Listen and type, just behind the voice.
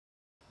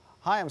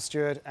Hi, I'm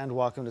Stuart and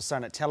welcome to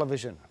SIRENNET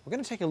Television. We're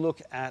going to take a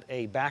look at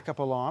a backup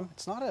alarm.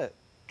 It's not a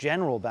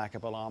general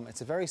backup alarm, it's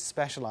a very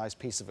specialized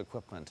piece of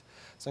equipment.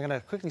 So I'm going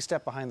to quickly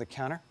step behind the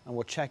counter and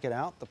we'll check it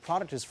out. The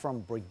product is from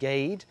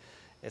Brigade.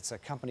 It's a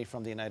company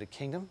from the United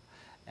Kingdom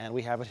and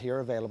we have it here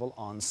available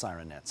on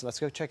SIRENNET. So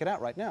let's go check it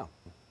out right now.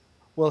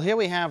 Well, here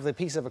we have the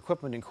piece of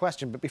equipment in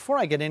question, but before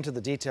I get into the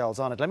details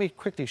on it, let me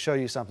quickly show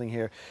you something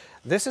here.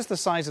 This is the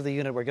size of the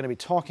unit we're going to be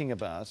talking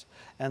about,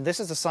 and this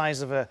is the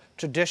size of a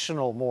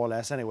traditional, more or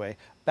less anyway,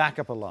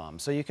 backup alarm.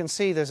 So you can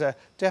see there's a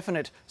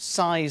definite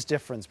size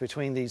difference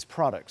between these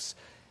products.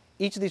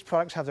 Each of these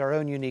products have their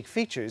own unique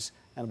features,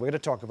 and we're going to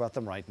talk about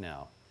them right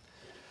now.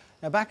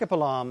 Now, backup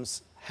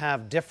alarms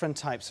have different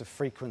types of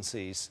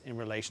frequencies in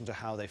relation to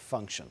how they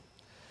function.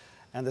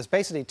 And there's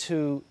basically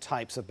two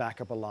types of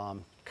backup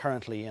alarm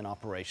currently in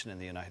operation in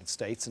the United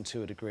States and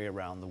to a degree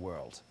around the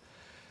world.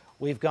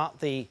 We've got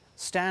the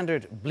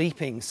standard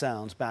bleeping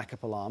sound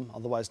backup alarm,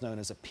 otherwise known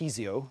as a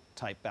piezo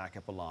type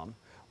backup alarm,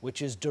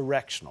 which is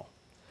directional.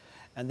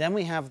 And then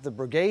we have the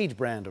Brigade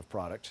brand of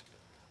product,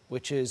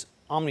 which is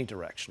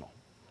omnidirectional.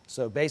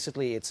 So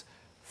basically its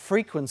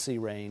frequency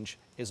range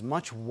is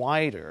much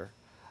wider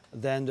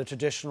than the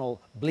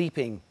traditional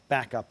bleeping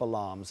backup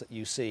alarms that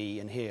you see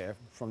and hear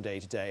from day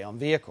to day on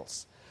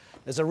vehicles.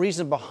 There's a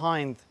reason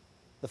behind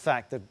the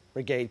fact that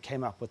Brigade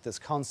came up with this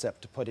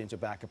concept to put into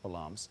backup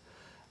alarms.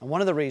 And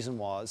one of the reasons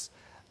was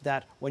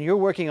that when you're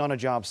working on a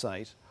job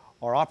site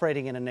or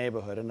operating in a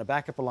neighborhood and the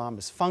backup alarm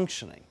is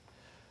functioning,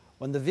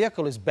 when the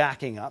vehicle is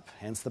backing up,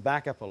 hence the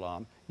backup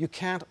alarm, you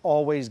can't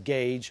always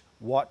gauge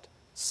what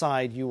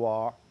side you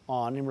are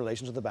on in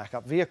relation to the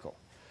backup vehicle.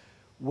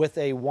 With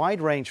a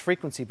wide-range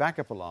frequency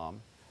backup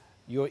alarm,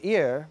 your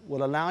ear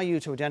will allow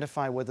you to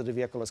identify whether the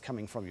vehicle is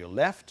coming from your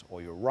left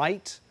or your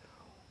right,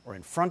 or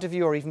in front of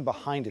you, or even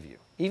behind of you,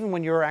 even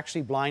when you're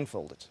actually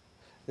blindfolded.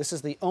 This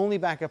is the only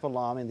backup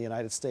alarm in the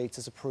United States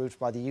that's approved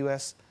by the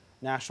U.S.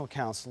 National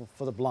Council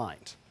for the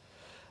Blind.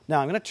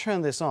 Now, I'm going to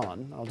turn this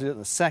on. I'll do it in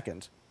a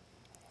second.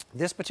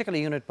 This particular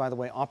unit, by the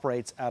way,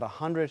 operates at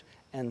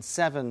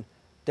 107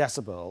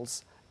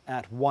 decibels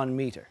at 1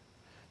 meter.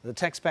 The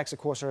tech specs, of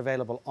course, are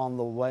available on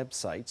the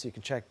website, so you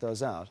can check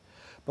those out.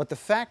 But the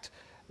fact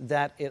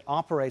that it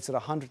operates at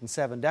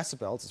 107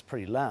 decibels is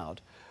pretty loud.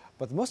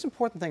 But the most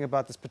important thing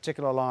about this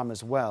particular alarm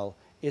as well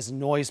is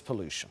noise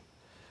pollution.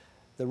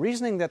 The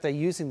reasoning that they're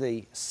using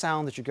the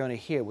sound that you're going to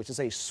hear, which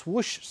is a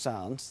swoosh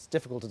sound, it's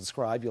difficult to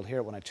describe, you'll hear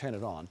it when I turn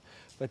it on,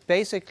 but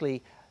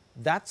basically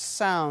that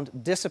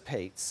sound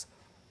dissipates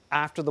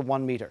after the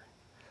 1 meter.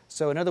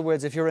 So in other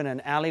words, if you're in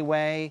an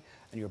alleyway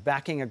and you're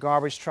backing a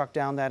garbage truck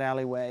down that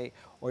alleyway,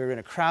 or you're in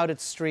a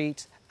crowded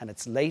street and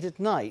it's late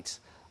at night,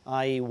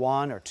 i.e.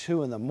 1 or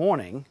 2 in the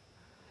morning,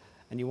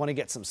 and you want to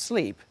get some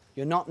sleep,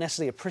 you're not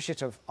necessarily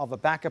appreciative of a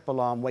backup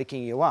alarm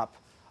waking you up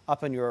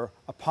in your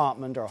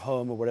apartment or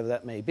home or whatever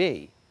that may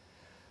be.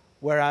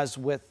 Whereas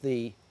with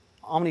the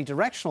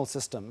omnidirectional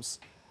systems,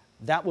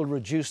 that will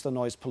reduce the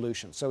noise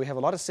pollution. So we have a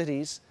lot of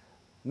cities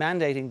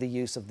mandating the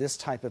use of this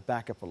type of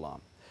backup alarm.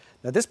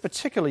 Now, this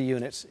particular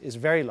unit is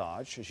very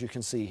large, as you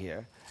can see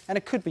here, and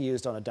it could be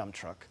used on a dump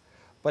truck.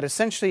 But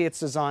essentially, it's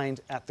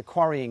designed at the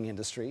quarrying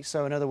industry.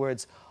 So in other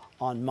words,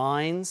 on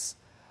mines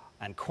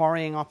and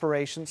quarrying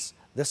operations,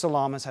 this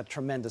alarm has had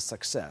tremendous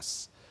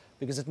success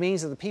because it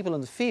means that the people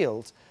in the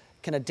field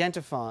can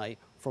identify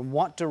from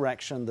what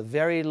direction the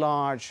very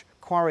large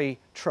quarry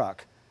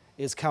truck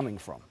is coming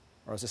from,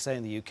 or as I say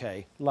in the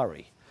UK,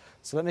 lorry.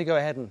 So let me go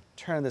ahead and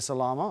turn this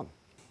alarm on.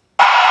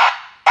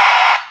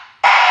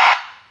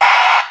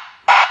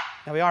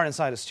 Now, we are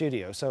inside a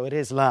studio, so it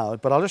is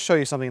loud, but I'll just show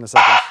you something in a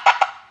second.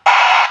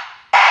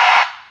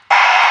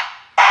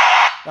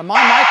 Now,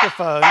 my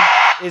microphone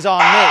is on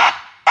me,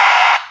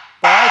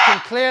 but I can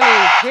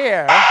clearly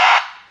hear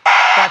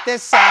that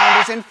this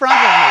sound is in front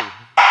of me.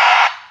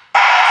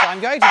 So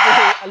I'm going to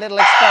do a little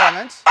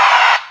experiment.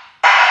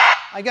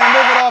 I'm going to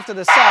move it off to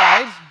the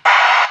side,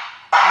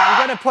 and I'm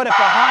going to put it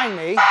behind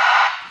me, and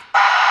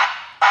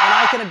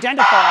I can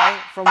identify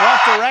from what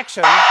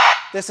direction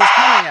this is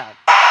coming at.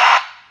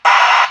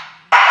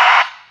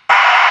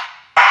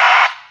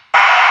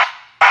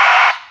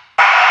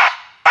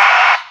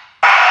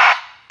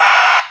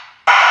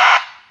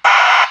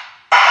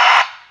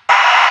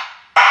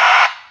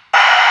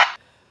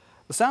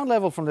 The sound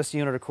level from this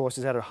unit, of course,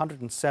 is at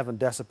 107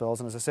 decibels,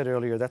 and as I said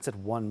earlier, that's at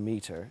 1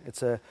 meter.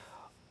 It's a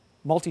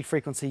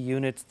multi-frequency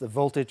unit. The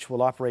voltage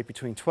will operate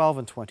between 12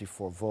 and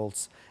 24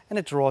 volts, and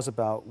it draws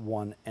about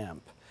 1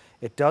 amp.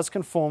 It does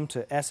conform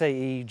to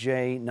SAE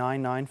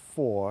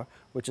J994,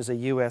 which is a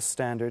US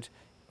standard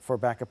for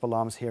backup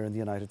alarms here in the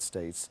United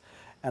States.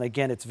 And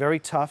again, it's very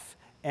tough,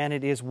 and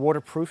it is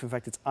waterproof. In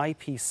fact, it's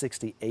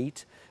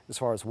IP68 as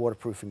far as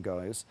waterproofing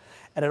goes.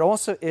 And it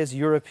also is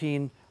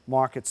European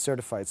market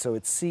certified, so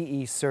it's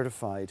CE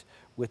certified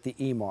with the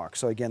E mark.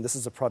 So again, this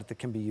is a product that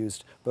can be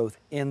used both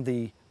in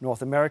the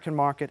North American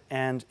market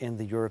and in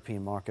the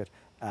European market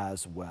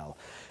as well.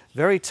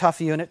 Very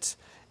tough unit.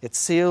 It's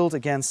sealed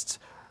against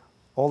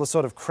all the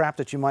sort of crap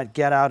that you might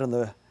get out in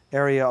the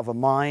area of a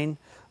mine.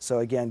 So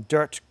again,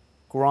 dirt,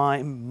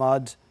 grime,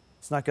 mud,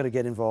 it's not going to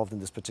get involved in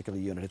this particular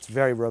unit. It's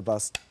very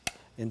robust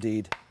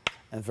indeed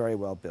and very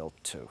well built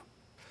too.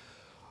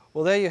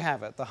 Well, there you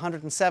have it, the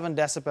 107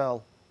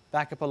 decibel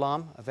backup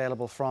alarm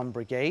available from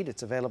Brigade.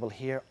 It's available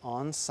here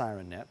on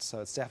SIRENNET, so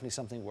it's definitely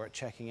something worth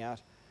checking out.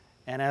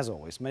 And as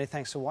always, many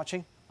thanks for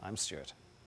watching. I'm Stuart.